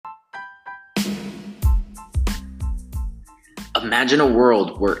Imagine a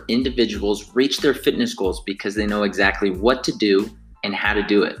world where individuals reach their fitness goals because they know exactly what to do and how to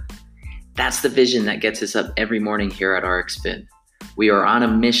do it. That's the vision that gets us up every morning here at RxFit. We are on a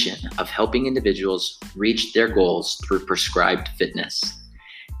mission of helping individuals reach their goals through prescribed fitness.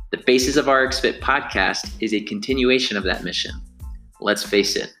 The Faces of RxFit podcast is a continuation of that mission. Let's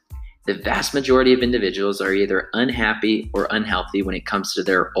face it, the vast majority of individuals are either unhappy or unhealthy when it comes to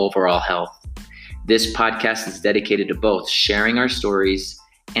their overall health. This podcast is dedicated to both sharing our stories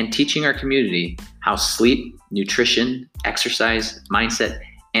and teaching our community how sleep, nutrition, exercise, mindset,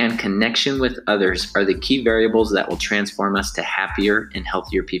 and connection with others are the key variables that will transform us to happier and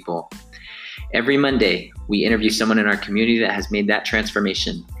healthier people. Every Monday, we interview someone in our community that has made that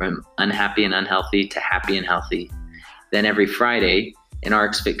transformation from unhappy and unhealthy to happy and healthy. Then every Friday, an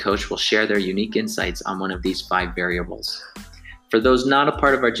RxFit coach will share their unique insights on one of these 5 variables. For those not a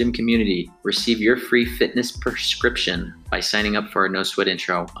part of our gym community, receive your free fitness prescription by signing up for our No Sweat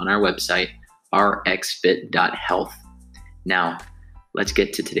intro on our website, rxfit.health. Now, let's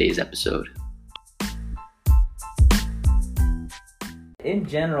get to today's episode. In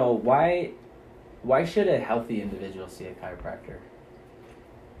general, why should a healthy individual see a chiropractor?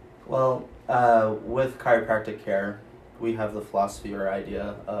 Well, with chiropractic care, we have the philosophy or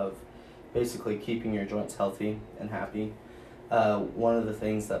idea of basically keeping your joints healthy and happy. One of the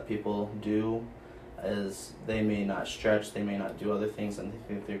things that people do is they may not stretch, they may not do other things, and they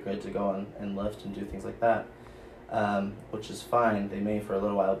think they're good to go and lift and do things like that, which is fine. They may for a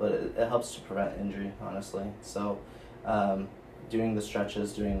little while, but it helps to prevent injury, honestly. So doing the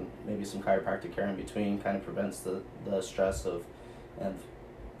stretches, doing maybe some chiropractic care in between kind of prevents the stress of and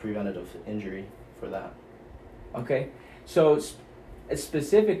preventative injury for that. Okay, so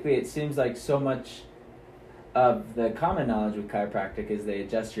specifically it seems like so much of the common knowledge with chiropractic is they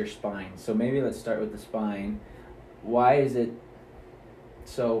adjust your spine. So maybe let's start with the spine. Why is it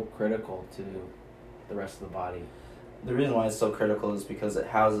so critical to the rest of the body? The reason why it's so critical is because it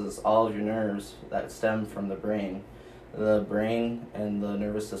houses all of your nerves that stem from the brain. The brain and the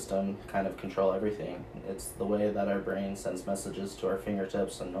nervous system kind of control everything. It's the way that our brain sends messages to our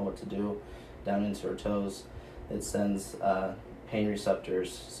fingertips and know what to do down into our toes. It sends pain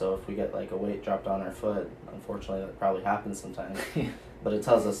receptors, so if we get like a weight dropped on our foot, unfortunately that probably happens sometimes, but it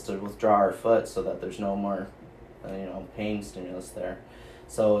tells us to withdraw our foot so that there's no more pain stimulus there.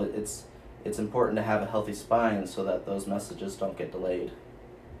 So it's important to have a healthy spine so that those messages don't get delayed.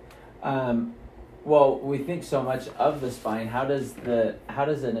 Well, we think so much of the spine. How does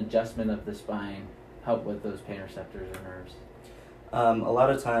an adjustment of the spine help with those pain receptors or nerves? A lot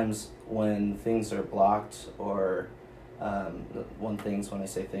of times when things are blocked or when I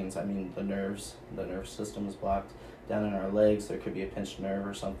say things, I mean the nerve system is blocked. Down in our legs, there could be a pinched nerve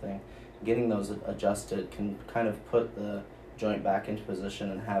or something. Getting those adjusted can kind of put the joint back into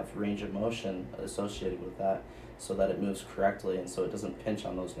position and have range of motion associated with that so that it moves correctly and so it doesn't pinch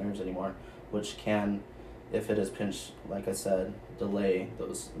on those nerves anymore, which can, if it is pinched, like I said, delay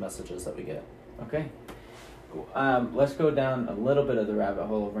those messages that we get. Okay. Let's go down a little bit of the rabbit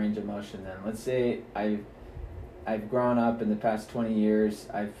hole of range of motion then. Let's say I've grown up in the past 20 years,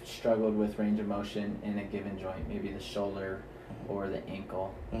 I've struggled with range of motion in a given joint, maybe the shoulder or the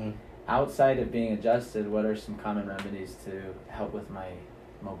ankle. Mm-hmm. Outside of being adjusted, what are some common remedies to help with my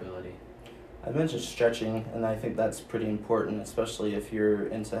mobility? I mentioned stretching, and I think that's pretty important, especially if you're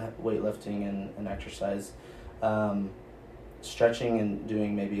into weightlifting and exercise. Stretching and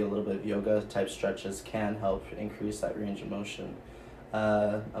doing maybe a little bit of yoga type stretches can help increase that range of motion.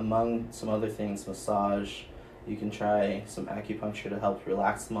 Among some other things, massage. You can try some acupuncture to help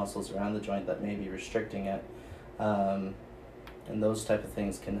relax the muscles around the joint that may be restricting it. And those type of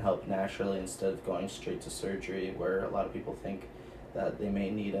things can help naturally instead of going straight to surgery where a lot of people think that they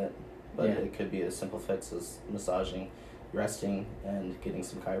may need it. But It could be as simple fix as massaging, resting, and getting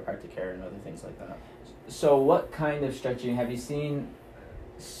some chiropractic care and other things like that. So what kind of stretching? Have you seen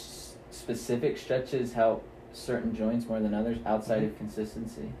specific stretches help certain joints more than others outside of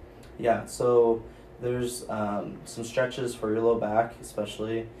consistency? Yeah, so there's some stretches for your low back,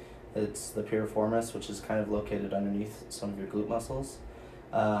 especially. It's the piriformis, which is kind of located underneath some of your glute muscles.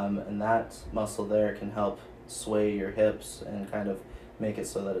 And that muscle there can help sway your hips and kind of make it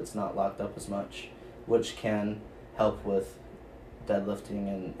so that it's not locked up as much, which can help with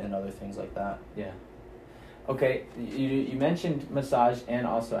deadlifting and other things like that. Yeah. Okay, you mentioned massage and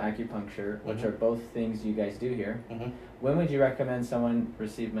also acupuncture, which Mm-hmm. are both things you guys do here. Mm-hmm. When would you recommend someone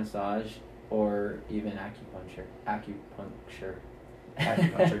receive massage or even acupuncture?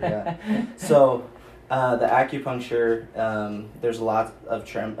 Acupuncture, yeah. So The acupuncture, there's a lot of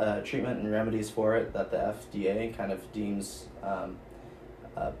treatment and remedies for it that the FDA kind of deems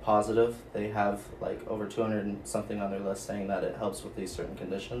positive. They have like over 200 and something on their list saying that it helps with these certain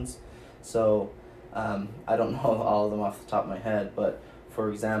conditions. So I don't know all of them off the top of my head, but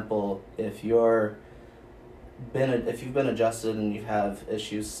for example, if you've been adjusted and you have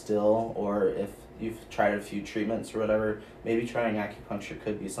issues still, or if you've tried a few treatments or whatever, maybe trying acupuncture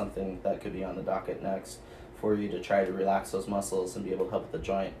could be something that could be on the docket next for you to try to relax those muscles and be able to help with the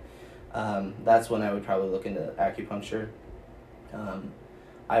joint. That's when I would probably look into acupuncture.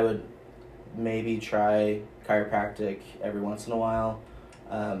 I would maybe try chiropractic every once in a while,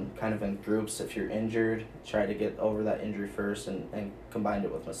 kind of in groups. If you're injured, try to get over that injury first and combine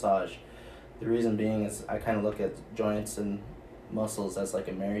it with massage. The reason being is I kind of look at joints and muscles as like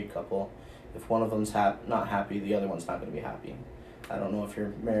a married couple. If one of them's not happy, the other one's not going to be happy. I don't know if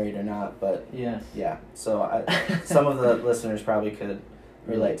you're married or not, but yes. Yeah. So some of the listeners probably could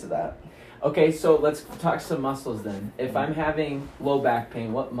relate to that. Okay, so let's talk some muscles then. If I'm having low back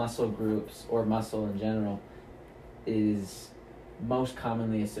pain, what muscle groups or muscle in general is most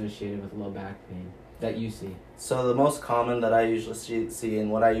commonly associated with low back pain that you see? So the most common that I usually see and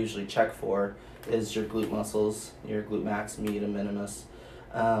what I usually check for is your glute muscles, your glute max, medius, and minimus.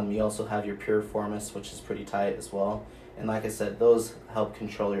 You also have your piriformis, which is pretty tight as well. And like I said, those help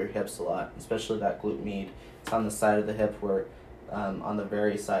control your hips a lot, especially that glute med. It's on the side of the hip where, on the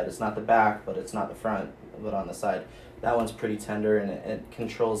very side, it's not the back, but it's not the front, but on the side. That one's pretty tender, and it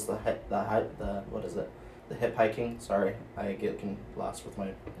controls the hip hiking. Sorry, I get lost with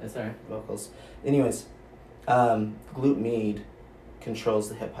my That's all right. vocals. Anyways, glute med controls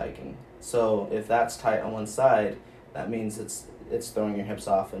the hip hiking. So if that's tight on one side, that means it's throwing your hips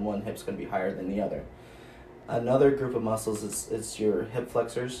off, and one hip's going to be higher than the other. Another group of muscles is your hip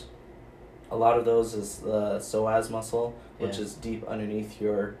flexors. A lot of those is the psoas muscle, which is deep underneath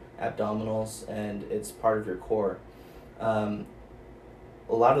your abdominals, and it's part of your core. A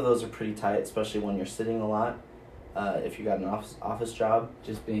lot of those are pretty tight, especially when you're sitting a lot. If you got an office job,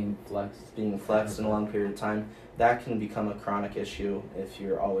 just being flexed in a long period of time, that can become a chronic issue if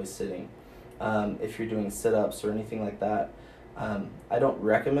you're always sitting. If you're doing sit-ups or anything like that, I don't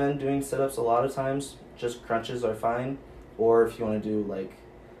recommend doing sit-ups a lot of times. Just crunches are fine, or if you want to do like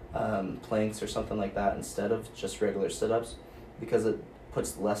planks or something like that instead of just regular sit-ups, because it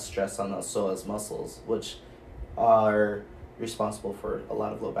puts less stress on those psoas muscles, which are responsible for a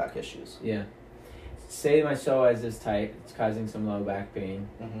lot of low back issues. Yeah. Say my psoas is tight, it's causing some low back pain.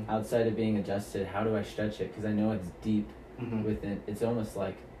 Mm-hmm. Outside of being adjusted, how do I stretch it? Because I know it's deep within. It's almost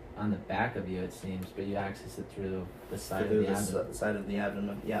like on the back of you, it seems, but you access it through the side of the abdomen. The side of the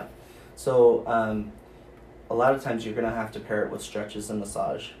abdomen, yeah. So a lot of times you're going to have to pair it with stretches and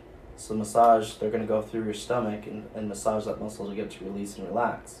massage. So massage, they're going to go through your stomach and massage that muscle to get to release and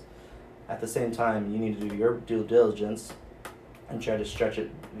relax. At the same time, you need to do your due diligence and try to stretch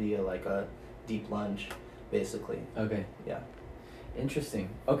it via like a deep lunge, basically. Okay. Yeah. Interesting.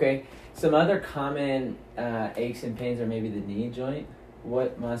 Okay. Some other common aches and pains are maybe the knee joint.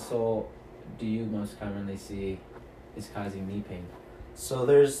 What muscle do you most commonly see is causing knee pain? So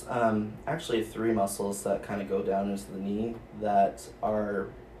there's actually 3 muscles that kind of go down into the knee that are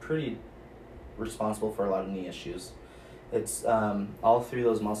pretty responsible for a lot of knee issues. It's all 3 of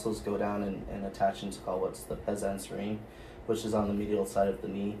those muscles go down and attach into what's the pes anserine, which is on the medial side of the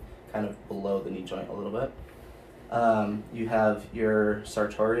knee, kind of below the knee joint a little bit. You have your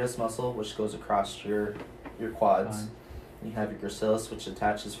sartorius muscle, which goes across your quads. You have your gracilis, which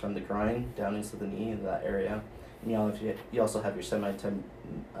attaches from the groin down into the knee in that area. And you also have your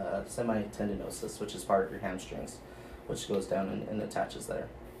semitendinosus, which is part of your hamstrings, which goes down and attaches there.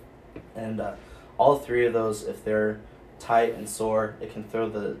 And all 3 of those, if they're tight and sore, it can throw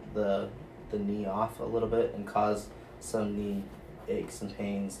the knee off a little bit and cause some knee aches and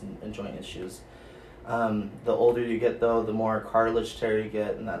pains and joint issues. The older you get, though, the more cartilage tear you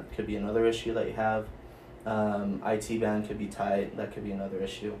get, and that could be another issue that you have. IT band could be tight, that could be another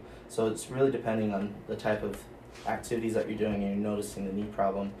issue. So it's really depending on the type of activities that you're doing and you're noticing the knee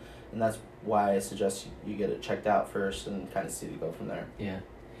problem, and that's why I suggest you get it checked out first and kind of see to go from there. Yeah.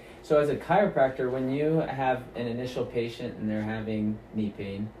 So as a chiropractor, when you have an initial patient and they're having knee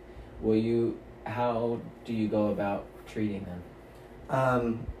pain, how do you go about treating them?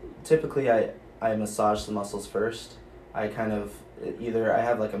 Typically I massage the muscles first. I have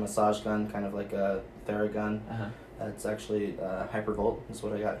like a massage gun, kind of like a Theragun. It's actually Hypervolt is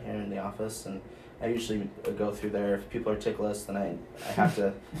what I got here in the office, and I usually go through there. If people are tickless, then I have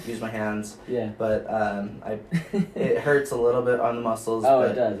to use my hands. Yeah. But it hurts a little bit on the muscles. Oh,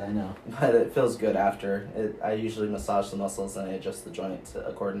 but, it does. I know. But it feels good after. I usually massage the muscles and I adjust the joint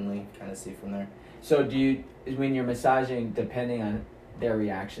accordingly. Kind of see from there. So do you, when you're massaging, depending on their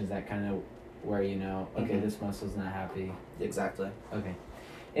reactions, that kind of where you know, okay, Mm-hmm. this muscle's not happy. Exactly. Okay.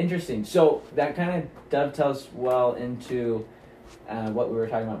 Interesting. So that kind of dovetails well into what we were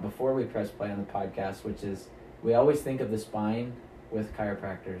talking about before we press play on the podcast, which is we always think of the spine with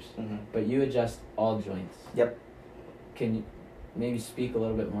chiropractors, Mm-hmm. but you adjust all joints. Yep. Can you maybe speak a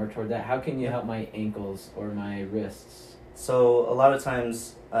little bit more toward that? How can you help my ankles or my wrists? So a lot of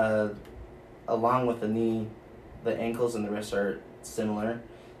times, along with the knee, the ankles and the wrists are similar.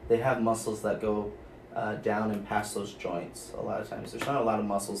 They have muscles that go down and past those joints. A lot of times, there's not a lot of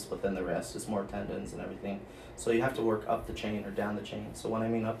muscles within the wrist. It's more tendons and everything. So you have to work up the chain or down the chain. So when I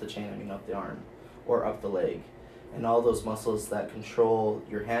mean up the chain, I mean up the arm or up the leg. And all those muscles that control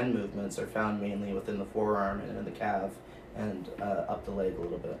your hand movements are found mainly within the forearm and in the calf and up the leg a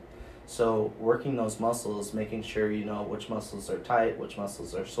little bit. So working those muscles, making sure you know which muscles are tight, which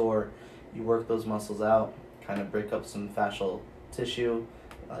muscles are sore. You work those muscles out, kind of break up some fascial tissue,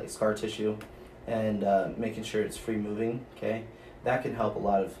 like scar tissue, and making sure it's free moving, okay? That can help a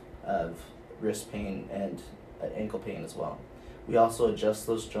lot of wrist pain and ankle pain as well. We also adjust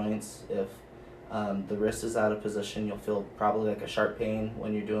those joints. If the wrist is out of position, you'll feel probably like a sharp pain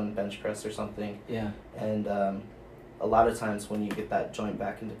when you're doing bench press or something. Yeah. And a lot of times when you get that joint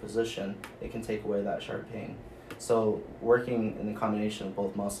back into position, it can take away that sharp pain. So working in the combination of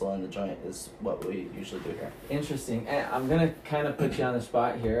both muscle and the joint is what we usually do here. Interesting. And I'm going to kind of put you on the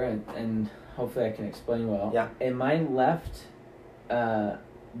spot here, and hopefully I can explain well. Yeah. In my left, the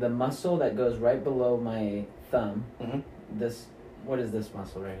muscle that goes right below my thumb, Mm-hmm. what is this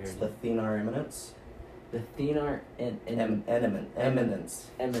muscle right here? It's the thenar eminence. The thenar Eminence.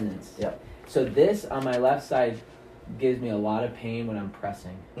 eminence. Yep. So this on my left side gives me a lot of pain when I'm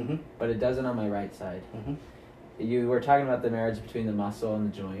pressing, Mm-hmm. but it doesn't on my right side. Mm-hmm. You were talking about the marriage between the muscle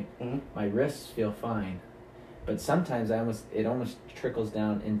and the joint. Mm-hmm. My wrists feel fine, but sometimes it almost trickles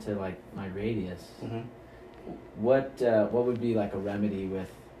down into like my radius. Mm-hmm. What would be like a remedy with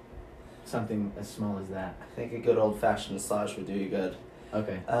something as small as that? I think a good old-fashioned massage would do you good.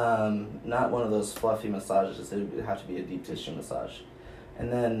 Okay. Not one of those fluffy massages. It would have to be a deep tissue massage.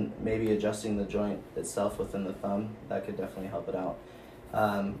 And then maybe adjusting the joint itself within the thumb, that could definitely help it out.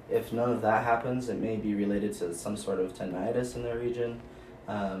 If none of that happens, it may be related to some sort of tendinitis in the region.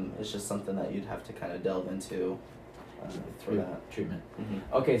 It's just something that you'd have to kind of delve into for that. Treatment.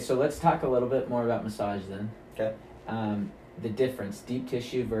 Mm-hmm. Okay, so let's talk a little bit more about massage then. Okay. The difference, deep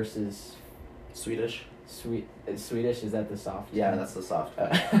tissue versus Swedish? Swedish, is that the soft? Yeah, that's the soft one.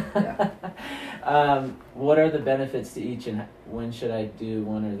 Yeah. What are the benefits to each, and when should I do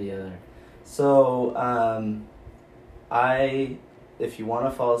one or the other? So, if you want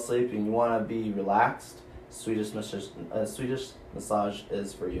to fall asleep and you want to be relaxed, Swedish massage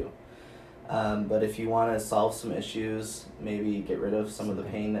is for you. But if you want to solve some issues, maybe get rid of some of the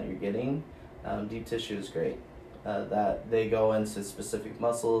pain that you're getting, deep tissue is great. That they go into specific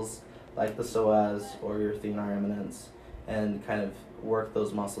muscles like the psoas or your thenar eminence and kind of work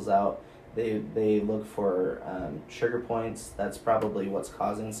those muscles out. They look for trigger points. That's probably what's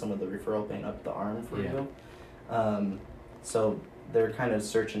causing some of the referral pain up the arm for you. So they're kind of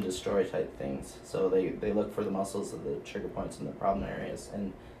search and destroy type things. So they look for the muscles of the trigger points in the problem areas,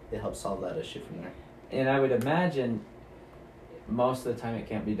 and they help solve that issue from there. And I would imagine most of the time it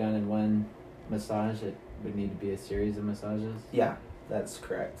can't be done in one massage. It would need to be a series of massages. Yeah, that's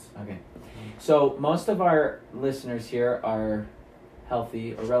correct. Okay. So most of our listeners here are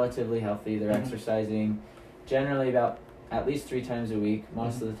healthy or relatively healthy. They're Mm-hmm. exercising generally about at least 3 times a week,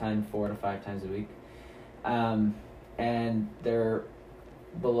 most Mm-hmm. of the time 4 to 5 times a week. And they're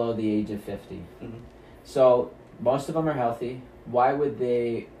below the age of 50. Mm-hmm. So most of them are healthy. Why would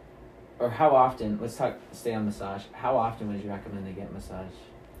they, or how often, stay on massage, how often would you recommend they get massage?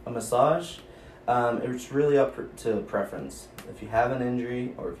 A massage, it's really up to preference. If you have an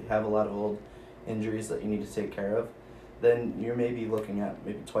injury or if you have a lot of old injuries that you need to take care of, then you're maybe looking at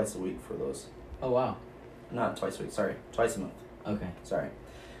maybe twice a week for those. Oh, wow. Not twice a week, sorry. Twice a month. Okay. Sorry.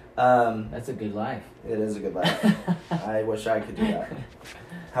 That's a good life. It is a good life. I wish I could do that.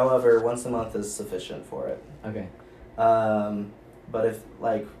 However, once a month is sufficient for it. Okay. But if,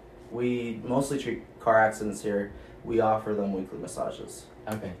 we mostly treat car accidents here, we offer them weekly massages.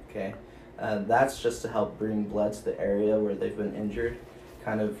 Okay. Okay? That's just to help bring blood to the area where they've been injured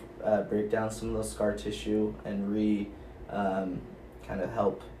kind of break down some of those scar tissue and kind of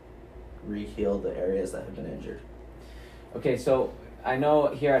help re-heal the areas that have been injured. Okay, so I know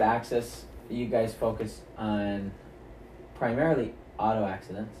here at Access, you guys focus on primarily auto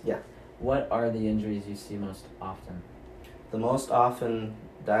accidents. Yeah. What are the injuries you see most often? The most often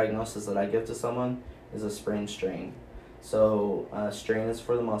diagnosis that I give to someone is a sprain strain. So strain is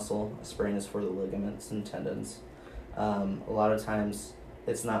for the muscle, a sprain is for the ligaments and tendons. A lot of times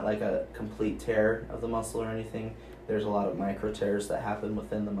it's not like a complete tear of the muscle or anything. There's a lot of micro tears that happen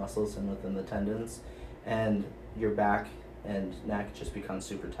within the muscles and within the tendons, and your back and neck just become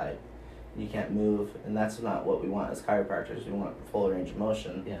super tight. You can't move, and that's not what we want as chiropractors. We want full range of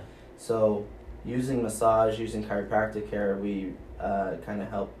motion. Yeah. So using massage, using chiropractic care, we kind of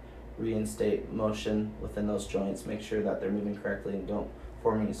help reinstate motion within those joints, make sure that they're moving correctly and don't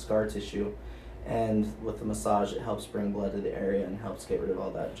form any scar tissue. And with the massage, it helps bring blood to the area and helps get rid of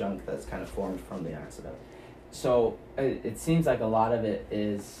all that junk that's kind of formed from the accident. So it seems like a lot of it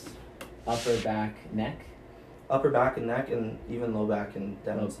is upper back, neck? Upper back and neck, and even low back and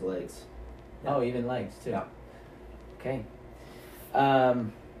down to the legs. Yeah. Oh, even legs too. Yeah. Okay.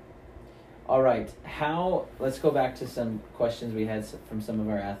 All right. Let's go back to some questions we had from some of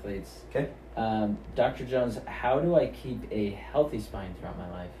our athletes. Okay. Dr. Jones, how do I keep a healthy spine throughout my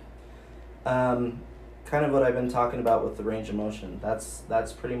life? Kind of what I've been talking about with the range of motion.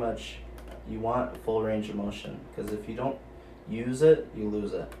 That's pretty much, you want full range of motion, because if you don't use it, you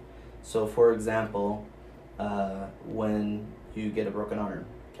lose it. So for example, when you get a broken arm,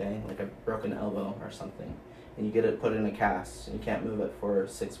 okay, like a broken elbow or something, and you get it put in a cast and you can't move it for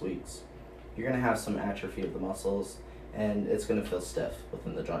 6 weeks, you're going to have some atrophy of the muscles and it's going to feel stiff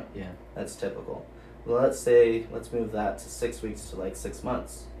within the joint. Yeah. That's typical. Well, let's move that to 6 weeks to like 6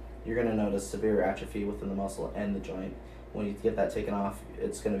 months. You're going to notice severe atrophy within the muscle and the joint. When you get that taken off,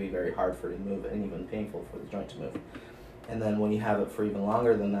 it's going to be very hard for it to move and even painful for the joint to move. And then when you have it for even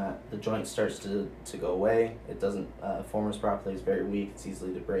longer than that, the joint starts to go away. It doesn't form as properly, it's very weak, it's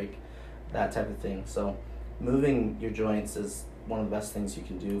easily to break, that type of thing. So moving your joints is one of the best things you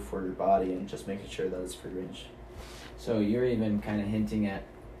can do for your body, and just making sure that it's free range. So you're even kind of hinting at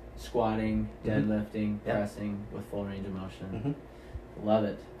squatting, deadlifting, Yeah. pressing with full range of motion. Mm-hmm. Love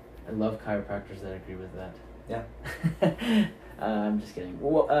it. I love chiropractors that agree with that. Yeah. I'm just kidding.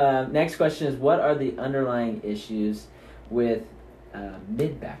 Well, next question is, what are the underlying issues with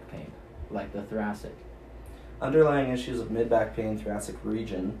mid-back pain, like the thoracic? Underlying issues of mid-back pain, thoracic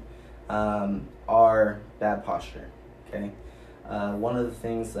region, are bad posture, okay? One of the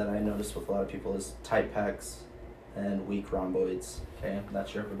things that I notice with a lot of people is tight pecs and weak rhomboids, okay?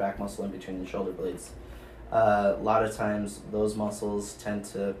 That's your upper back muscle in between the shoulder blades. A lot of times those muscles tend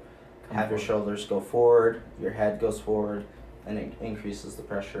to have your shoulders go forward, your head goes forward, and it increases the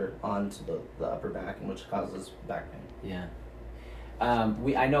pressure onto the upper back, which causes back pain. Yeah.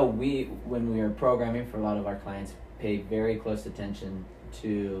 I know when we are programming for a lot of our clients, pay very close attention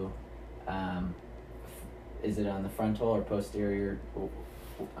to, is it on the frontal or posterior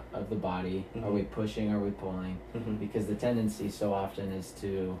of the body? Mm-hmm. Are we pushing? Are we pulling? Mm-hmm. Because the tendency so often is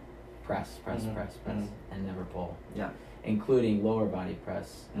to press, Mm-hmm. and never pull. Yeah. Including lower body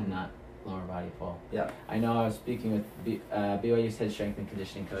press and Mm-hmm. not lower body pull. Yeah. I know I was speaking with BYU's head strength and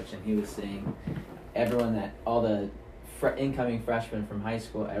conditioning coach, and he was saying all the incoming freshmen from high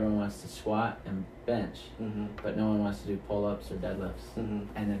school, everyone wants to squat and bench, Mm-hmm. but no one wants to do pull-ups or deadlifts. Mm-hmm.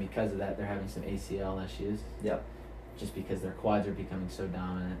 And then because of that, they're having some ACL issues. Yep. Just because their quads are becoming so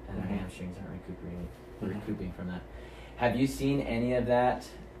dominant and their Mm-hmm. hamstrings aren't recouping from that. Have you seen any of that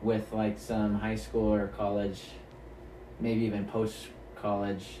with like some high school or college, maybe even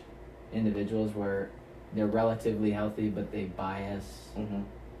post-college individuals where they're relatively healthy but they bias Mm-hmm.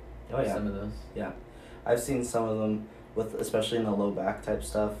 Oh yeah. some of those? Yeah. I've seen some of them with, especially in the low back type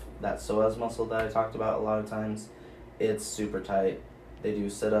stuff, that psoas muscle that I talked about a lot of times, it's super tight. They do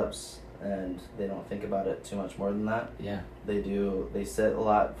sit-ups and they don't think about it too much more than that. Yeah. They sit a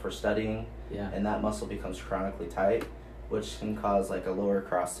lot for studying, Yeah. and that muscle becomes chronically tight, which can cause like a lower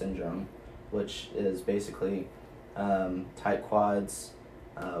cross syndrome, which is basically tight quads,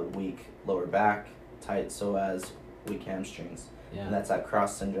 weak lower back, tight psoas, weak hamstrings. Yeah. And that's that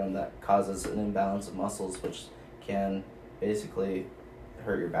cross syndrome that causes an imbalance of muscles, which can basically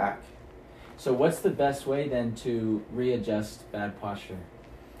hurt your back. So what's the best way then to readjust bad posture?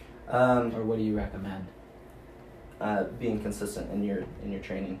 Or what do you recommend? Being consistent in your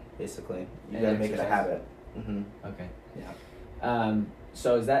training, basically. You And gotta make it a exercise. habit. Mm-hmm. Okay. Yeah.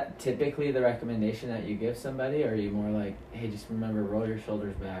 So is that typically the recommendation that you give somebody, or are you more like, hey, just remember, roll your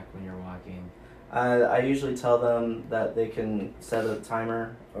shoulders back when you're walking? I usually tell them that they can set a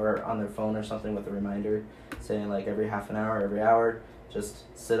timer or on their phone or something with a reminder saying like every half an hour, every hour, just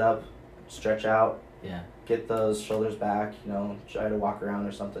sit up, stretch out, Yeah. get those shoulders back, you know, try to walk around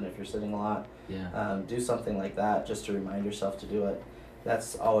or something if you're sitting a lot. Yeah. Do something like that just to remind yourself to do it.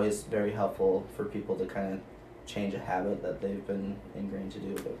 That's always very helpful for people to kind of change a habit that they've been ingrained to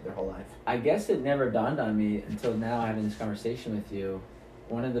do their whole life. I guess it never dawned on me until now having this conversation with you.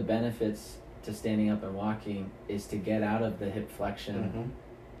 One of the benefits to standing up and walking is to get out of the hip flexion.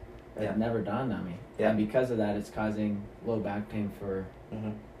 It Yeah. never dawned on me. Yeah. And because of that, it's causing low back pain for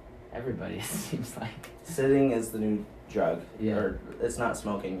Mm-hmm. everybody, it seems like. Sitting is the new drug. Yeah. Or it's not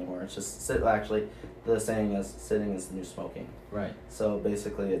smoking anymore. It's just actually, the saying is sitting is the new smoking. Right. So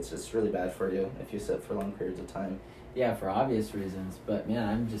basically, it's just really bad for you if you sit for long periods of time. Yeah, for obvious reasons. But man,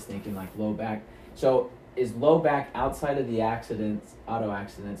 I'm just thinking like low back. So is low back outside of the accidents, auto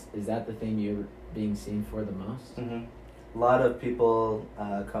accidents, is that the thing you're being seen for the most? Mm-hmm. A lot of people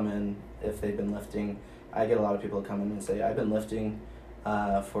come in if they've been lifting. I get a lot of people come in and say, I've been lifting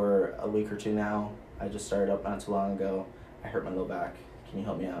for a week or two now. I just started up not too long ago. I hurt my low back. Can you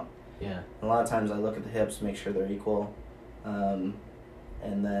help me out? Yeah. And a lot of times I look at the hips, make sure they're equal. And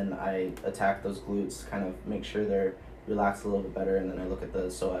then I attack those glutes, kind of make sure they're relaxed a little bit better. And then I look at the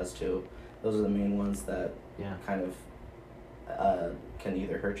psoas too. Those are the main ones that kind of can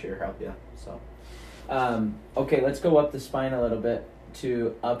either hurt you or help you. So. Okay, let's go up the spine a little bit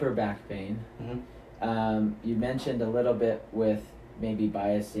to upper back pain. Mm-hmm. You mentioned a little bit with maybe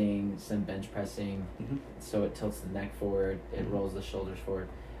biasing some bench pressing, so it tilts the neck forward, it rolls the shoulders forward.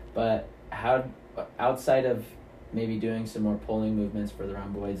 But how, outside of maybe doing some more pulling movements for the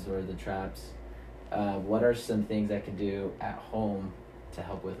rhomboids or the traps, what are some things I can do at home to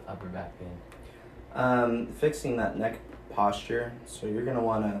help with upper back pain? Fixing that neck posture. So you're going to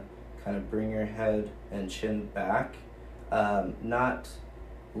want to kind of bring your head and chin back, not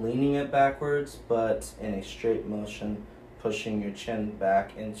leaning it backwards, but in a straight motion, pushing your chin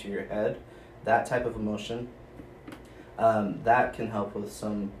back into your head. That type of a motion. That can help with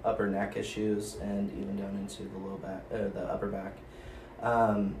some upper neck issues and even down into the low back, the upper back.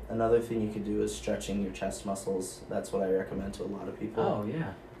 Another thing you could do is stretching your chest muscles. That's what I recommend to a lot of people. Oh,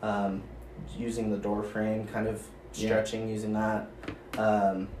 yeah. Using the door frame, kind of stretching, using that.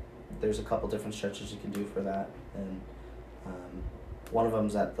 There's a couple different stretches you can do for that. And one of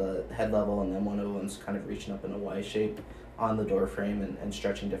them's at the head level, and then one of them's kind of reaching up in a Y shape on the door frame and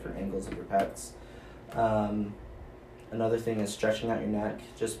stretching different angles of your pecs. Another thing is stretching out your neck,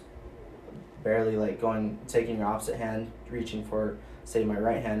 just barely like taking your opposite hand, reaching for, say, my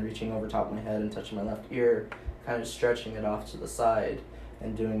right hand, reaching over top of my head and touching my left ear, kind of stretching it off to the side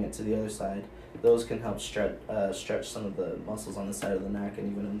and doing it to the other side. Those can help stretch some of the muscles on the side of the neck and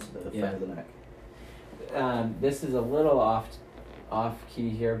even into the front of the neck. This is a little off key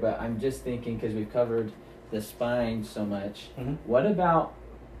here, but I'm just thinking because we've covered the spine so much. What about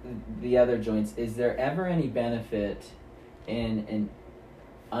the other joints? Is there ever any benefit in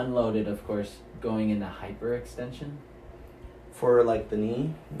unloaded, of course, going into hyperextension? For like the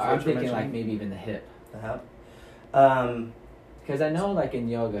knee? I'm thinking like maybe even the hip. The hip? Because I know like in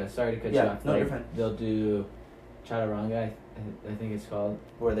yoga, sorry to cut you off, no, like, you're fine. they'll do chaturanga, I think it's called.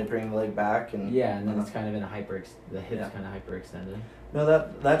 Where they bring the leg back and... Yeah, and then it's kind of in a the hip's kind of hyperextended. No,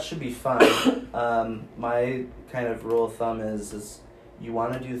 that should be fine. My kind of rule of thumb is you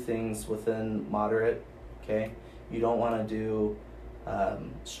want to do things within moderate, okay? You don't want to do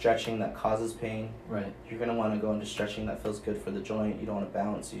stretching that causes pain. Right. You're going to want to go into stretching that feels good for the joint. You don't want to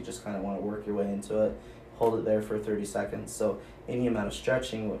bounce. You just kind of want to work your way into it. Hold it there for 30 seconds. So any amount of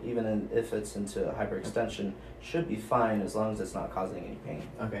stretching, even if it's into hyperextension, should be fine as long as it's not causing any pain.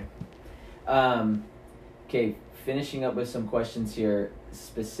 Okay. Okay, finishing up with some questions here,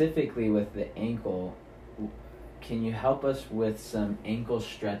 specifically with the ankle. Can you help us with some ankle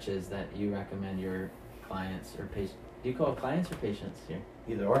stretches that you recommend your clients or patients? Do you call clients or patients here?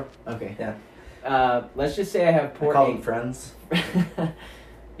 Either or. Okay. Yeah. Let's just say I have poor I call them friends.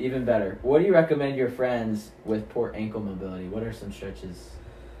 Even better. What do you recommend your friends with poor ankle mobility? What are some stretches?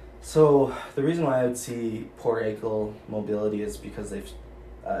 So the reason why I would see poor ankle mobility is because they've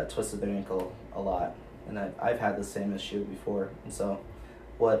twisted their ankle a lot. And I've had the same issue before. And so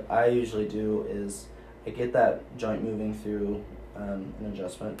what I usually do is I get that joint moving through an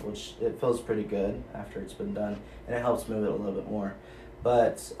adjustment, which it feels pretty good after it's been done, and it helps move it a little bit more.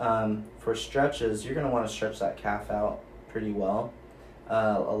 But for stretches, you're going to want to stretch that calf out pretty well.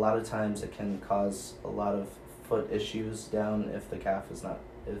 A lot of times it can cause a lot of foot issues down if the calf is not,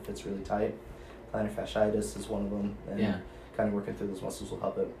 if it's really tight. Plantar fasciitis is one of them, and kind of working through those muscles will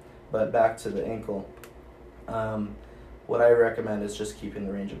help it. But back to the ankle. What I recommend is just keeping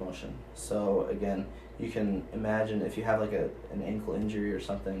the range of motion. So again, you can imagine if you have like an ankle injury or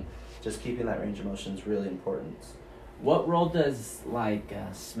something, just keeping that range of motion is really important. What role does like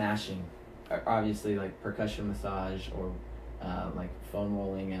smashing, obviously like percussion massage or like foam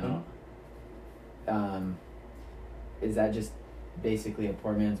rolling out? Mm-hmm. Is that just basically a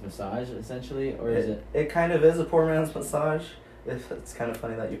poor man's massage essentially, or is it? It kind of is a poor man's massage. It's kind of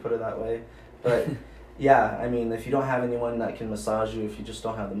funny that you put it that way, but yeah, I mean, if you don't have anyone that can massage you, if you just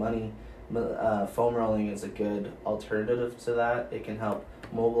don't have the money, foam rolling is a good alternative to that. It can help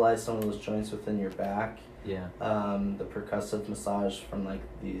mobilize some of those joints within your back. Yeah. The percussive massage from like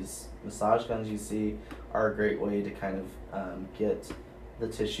these massage guns you see are a great way to kind of get the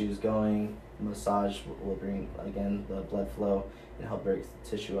tissues going. Massage will bring, again, the blood flow and help break the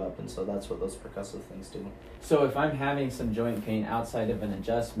tissue up, and so that's what those percussive things do. So if I'm having some joint pain outside of an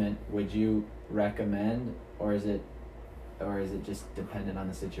adjustment, would you recommend, or is it just dependent on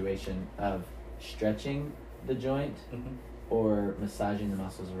the situation of stretching the joint or massaging the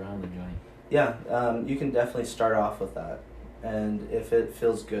muscles around the joint? Yeah, you can definitely start off with that, and if it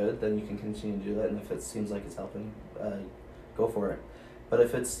feels good, then you can continue to do that, and if it seems like it's helping, go for it. But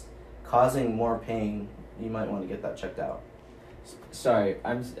if it's causing more pain, you might want to get that checked out. Sorry,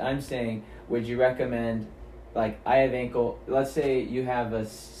 I'm saying, would you recommend, like, I have ankle, let's say you have a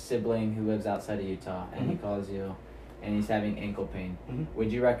sibling who lives outside of Utah and he calls you and he's having ankle pain.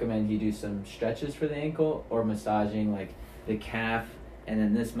 Would you recommend he do some stretches for the ankle or massaging like the calf and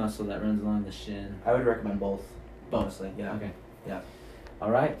then this muscle that runs along the shin? I would recommend both. Both? Yeah. Okay. Yeah. All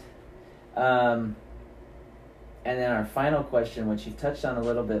right. And then our final question, which you've touched on a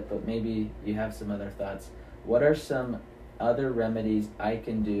little bit, but maybe you have some other thoughts. What are some other remedies I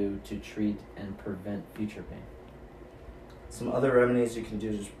can do to treat and prevent future pain? Some other remedies you can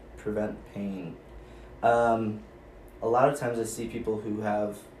do to prevent pain. A lot of times I see people who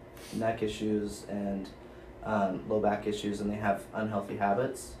have neck issues and low back issues, and they have unhealthy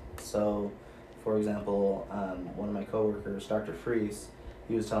habits. So, for example, one of my coworkers, Dr. Fries,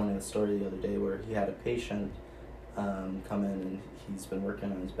 he was telling me the story the other day where he had a patient come in, and he's been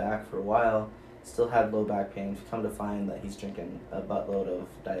working on his back for a while, still had low back pain, come to find that he's drinking a buttload of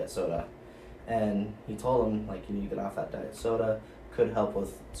diet soda. And he told him, like, you need to get off that diet soda, could help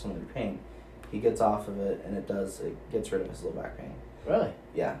with some of your pain. He gets off of it, and it gets rid of his low back pain. Really?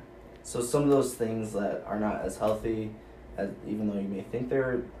 Yeah. So some of those things that are not as healthy, even though you may think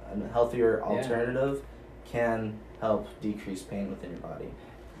they're a healthier alternative, can help decrease pain within your body.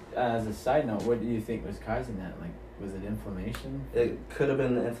 As a side note, what do you think was causing that? Like, was it inflammation? It could have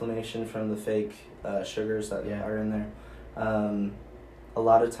been the inflammation from the fake sugars that are in there. A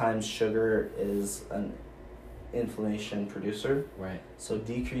lot of times sugar is an inflammation producer. Right. So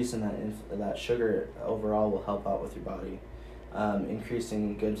decreasing that sugar overall will help out with your body.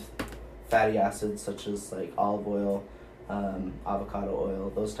 Increasing good fatty acids such as like olive oil, avocado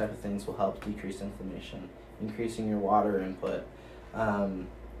oil, those type of things will help decrease inflammation. Increasing your water input,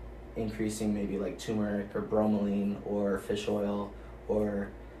 increasing maybe like turmeric or bromelain or fish oil or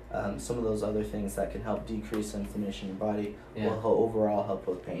some of those other things that can help decrease inflammation in your body will overall help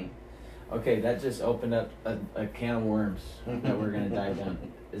with pain. Okay, that just opened up a can of worms that we're going to dive down.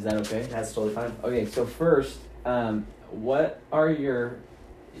 Is that okay? That's totally fine. Okay, so first, what are your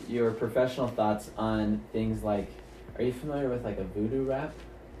professional thoughts on things like, are you familiar with like a voodoo wrap?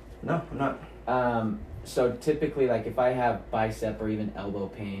 No, I'm not. So typically, like if I have bicep or even elbow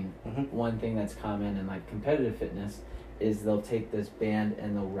pain, one thing that's common in like competitive fitness is they'll take this band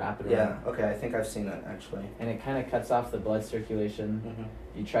and they'll wrap it around. Yeah, okay, I think I've seen it actually. And it kind of cuts off the blood circulation.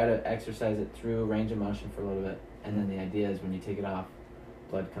 You try to exercise it through range of motion for a little bit, and then the idea is when you take it off,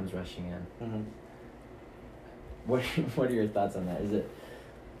 blood comes rushing in. What are your thoughts on that? Is it?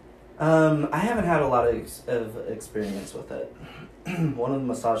 I haven't had a lot of experience with it. One of the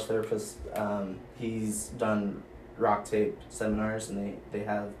massage therapists, he's done rock tape seminars, and they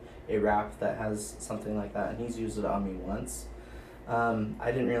have a wrap that has something like that, and he's used it on me once.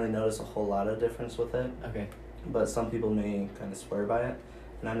 I didn't really notice a whole lot of difference with it. Okay. But some people may kind of swear by it,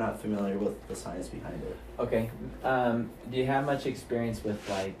 and I'm not familiar with the science behind it. Okay. Do you have much experience with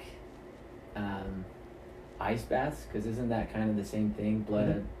like ice baths? Because isn't that kind of the same thing?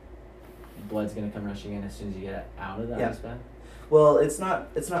 Blood's gonna come rushing in as soon as you get out of the ice bath. Well, it's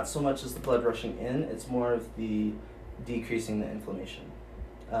not so much as the blood rushing in. It's more of the decreasing the inflammation.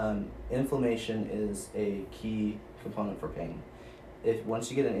 Inflammation is a key component for pain. Once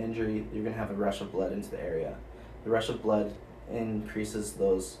you get an injury, you're gonna have a rush of blood into the area. The rush of blood increases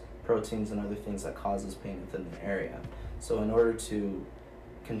those proteins and other things that causes pain within the area. So in order to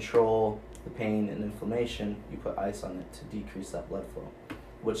control the pain and inflammation, you put ice on it to decrease that blood flow,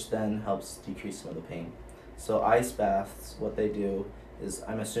 which then helps decrease some of the pain. So ice baths, what they do is,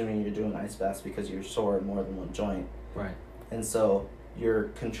 I'm assuming you're doing ice baths because you're sore in more than one joint. Right. And so you're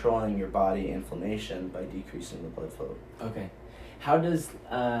controlling your body inflammation by decreasing the blood flow. Okay. How does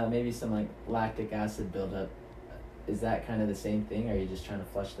maybe some like lactic acid buildup, is that kind of the same thing? Or are you just trying to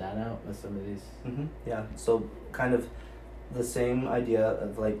flush that out with some of these? Mm-hmm. Yeah, so kind of the same idea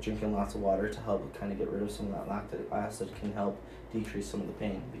of like drinking lots of water to help kind of get rid of some of that lactic acid can help decrease some of the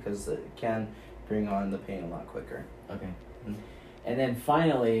pain, because it can bring on the pain a lot quicker. Okay. Mm-hmm. And then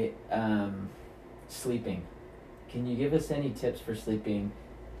finally, sleeping. Can you give us any tips for sleeping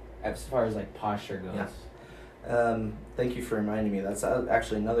as far as like posture goes? Yeah. Thank you for reminding me. That's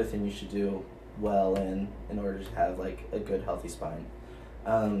actually another thing you should do well in order to have like a good healthy spine.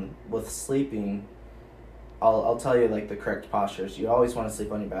 With sleeping, I'll tell you like the correct postures. You always want to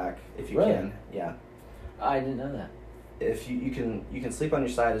sleep on your back if you Really? can. Yeah. I didn't know that. If you can sleep on your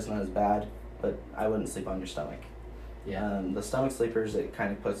side, it's not as bad, but I wouldn't sleep on your stomach. Yeah. The stomach sleepers, it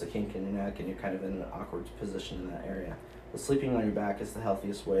kind of puts a kink in your neck and you're kind of in an awkward position in that area. But sleeping on your back is the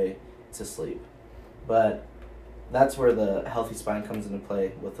healthiest way to sleep. But that's where the healthy spine comes into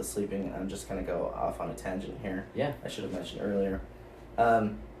play with the sleeping. I'm just going to go off on a tangent here. Yeah. I should have mentioned earlier.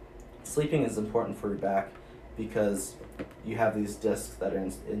 Sleeping is important for your back because you have these discs that are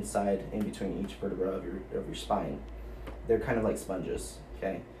inside, in between each vertebra of your spine. They're kind of like sponges,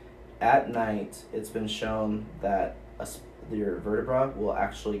 okay? At night, it's been shown that your vertebra will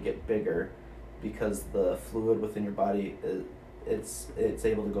actually get bigger because the fluid within your body it's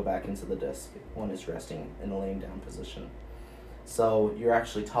able to go back into the disc when it's resting in a laying down position. So you're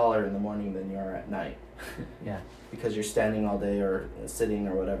actually taller in the morning than you are at night. Yeah. Because you're standing all day or sitting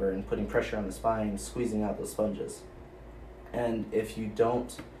or whatever and putting pressure on the spine, squeezing out those sponges. And if you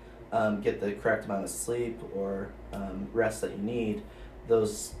don't get the correct amount of sleep or rest that you need,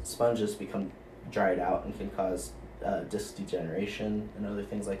 those sponges become dried out and can cause disc degeneration and other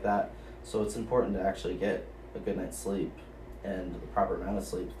things like that. So it's important to actually get a good night's sleep and the proper amount of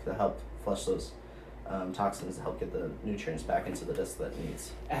sleep to help flush those toxins, to help get the nutrients back into the disc that it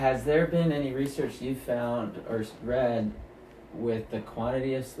needs. Has there been any research you found or read with the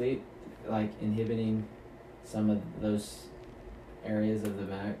quantity of sleep, like inhibiting some of those areas of the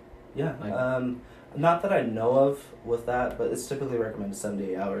back? Yeah. Like, not that I know of with that, but it's typically recommended 7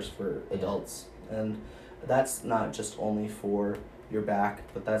 to 8 hours for adults. And that's not just only for your back,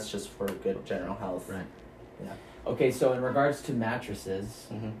 but that's just for good general health. Right. Yeah. Okay, so in regards to mattresses,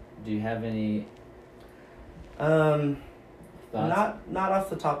 do you have any thoughts? Not off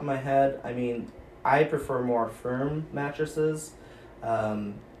the top of my head. I mean, I prefer more firm mattresses.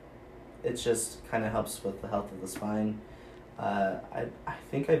 It just kind of helps with the health of the spine. I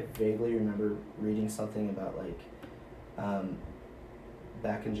think I vaguely remember reading something about like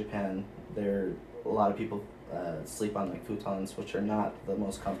back in Japan, a lot of people sleep on like futons, which are not the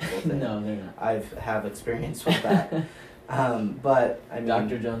most comfortable thing. No, they're not. I have experience with that. But I mean,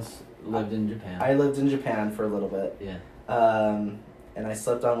 Dr. Jones lived in Japan. I lived in Japan for a little bit. Yeah. And I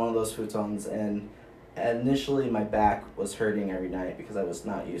slept on one of those futons, and initially my back was hurting every night because I was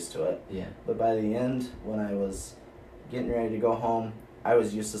not used to it. Yeah. But by the end, when I was getting ready to go home, I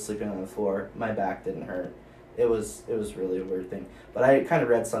was used to sleeping on the floor. My back didn't hurt. It was really a weird thing. But I kind of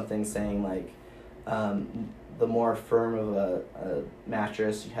read something saying like, the more firm of a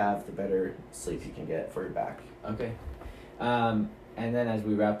mattress you have, the better sleep you can get for your back. Okay. And then as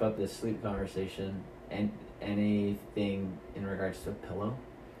we wrap up this sleep conversation, and anything in regards to a pillow?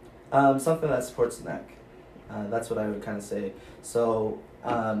 Something that supports the neck. That's what I would kind of say. So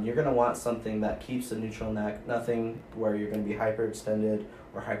you're going to want something that keeps a neutral neck, nothing where you're going to be hyperextended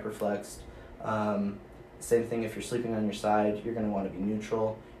or hyperflexed. Same thing if you're sleeping on your side, you're going to want to be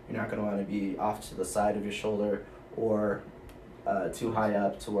neutral. You're not going to want to be off to the side of your shoulder or too high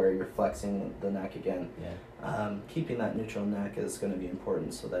up to where you're flexing the neck again. Yeah. Keeping that neutral neck is going to be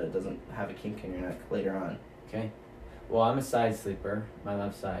important so that it doesn't have a kink in your neck later on. Okay. Well, I'm a side sleeper, my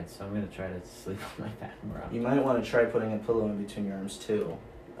left side, so I'm going to try to sleep on my back more often. You might want to try putting a pillow in between your arms too.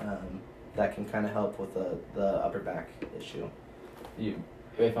 That can kind of help with the upper back issue.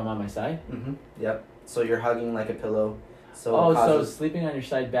 If I'm on my side? Mm-hmm. Yep. So you're hugging like a pillow. So sleeping on your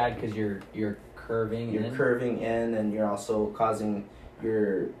side bad because you're curving in? You're curving in, and you're also causing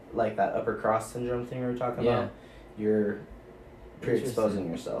your, like that upper cross syndrome thing we were talking about. You're pre-exposing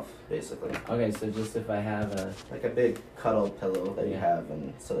yourself, basically. Okay, so just if I have like a big cuddle pillow that you have,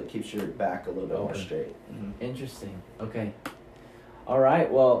 and so it keeps your back a little bit more straight. Mm-hmm. Interesting. Okay. All right.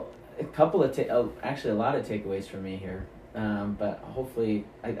 Well, actually a lot of takeaways for me here. but hopefully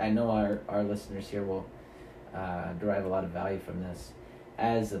I know our listeners here will derive a lot of value from this.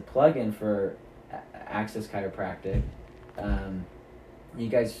 As a plug-in for Access Chiropractic, you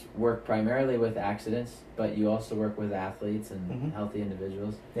guys work primarily with accidents, but you also work with athletes and healthy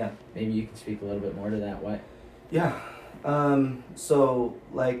individuals. Yeah. Maybe you can speak a little bit more to that. What? Yeah. So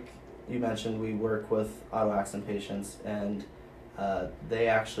like you mentioned, we work with auto accident patients, and they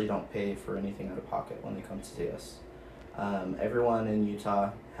actually don't pay for anything out of pocket when they come to see us. Everyone in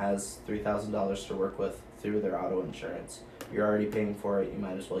Utah has $3,000 to work with through their auto insurance. You're already paying for it. You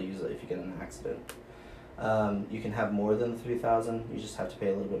might as well use it if you get in an accident. You can have more than $3,000. You just have to pay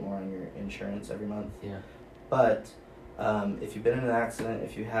a little bit more on your insurance every month. Yeah. But if you've been in an accident,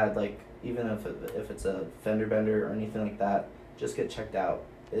 if you had even if it's a fender bender or anything like that, just get checked out.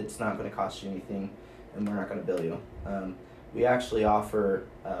 It's not going to cost you anything, and we're not going to bill you. We actually offer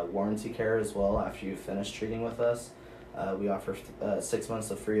warranty care as well after you finish treating with us. We offer 6 months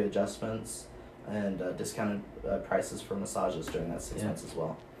of free adjustments and discounted prices for massages during that 6 months as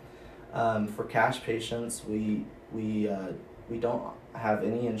well. For cash patients, we don't have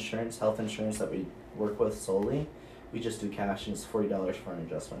any health insurance that we work with solely. We just do cash, and it's $40 for an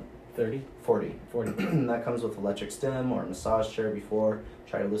adjustment. 30? 40. 40. That comes with electric stim or a massage chair before.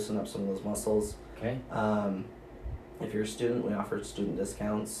 Try to loosen up some of those muscles. Okay. If you're a student, we offer student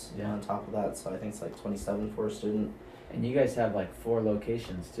discounts on top of that. So I think it's like $27 for a student. And you guys have 4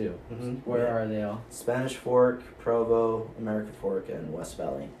 locations too. Where are they all? Spanish Fork, Provo, American Fork, and West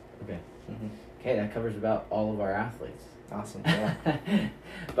Valley. Okay. Okay, that covers about all of our athletes. Awesome. Yeah.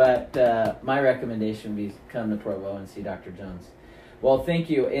 But my recommendation would be come to Provo and see Dr. Jones. Well, thank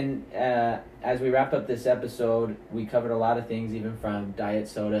you. And as we wrap up this episode, we covered a lot of things, even from diet,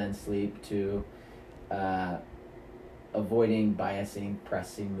 soda, and sleep to avoiding biasing,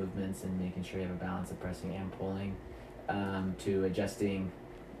 pressing movements and making sure you have a balance of pressing and pulling, to adjusting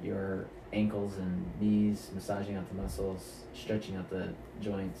your ankles and knees, massaging out the muscles, stretching out the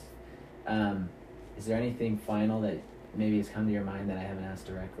joints. Is there anything final that maybe has come to your mind that I haven't asked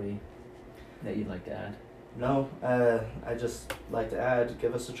directly that you'd like to add? No, I just like to add,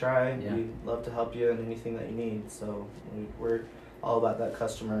 give us a try. Yeah. We'd love to help you in anything that you need. So we're all about that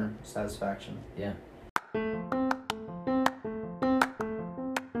customer satisfaction. Yeah.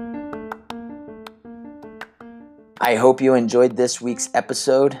 I hope you enjoyed this week's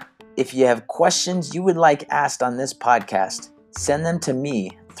episode. If you have questions you would like asked on this podcast, send them to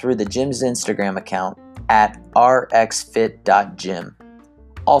me through the gym's Instagram account at rxfit.gym.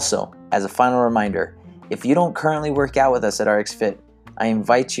 Also, as a final reminder, if you don't currently work out with us at RxFit, I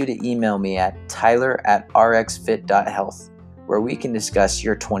invite you to email me at tyler@rxfit.health, where we can discuss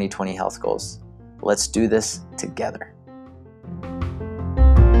your 2020 health goals. Let's do this together.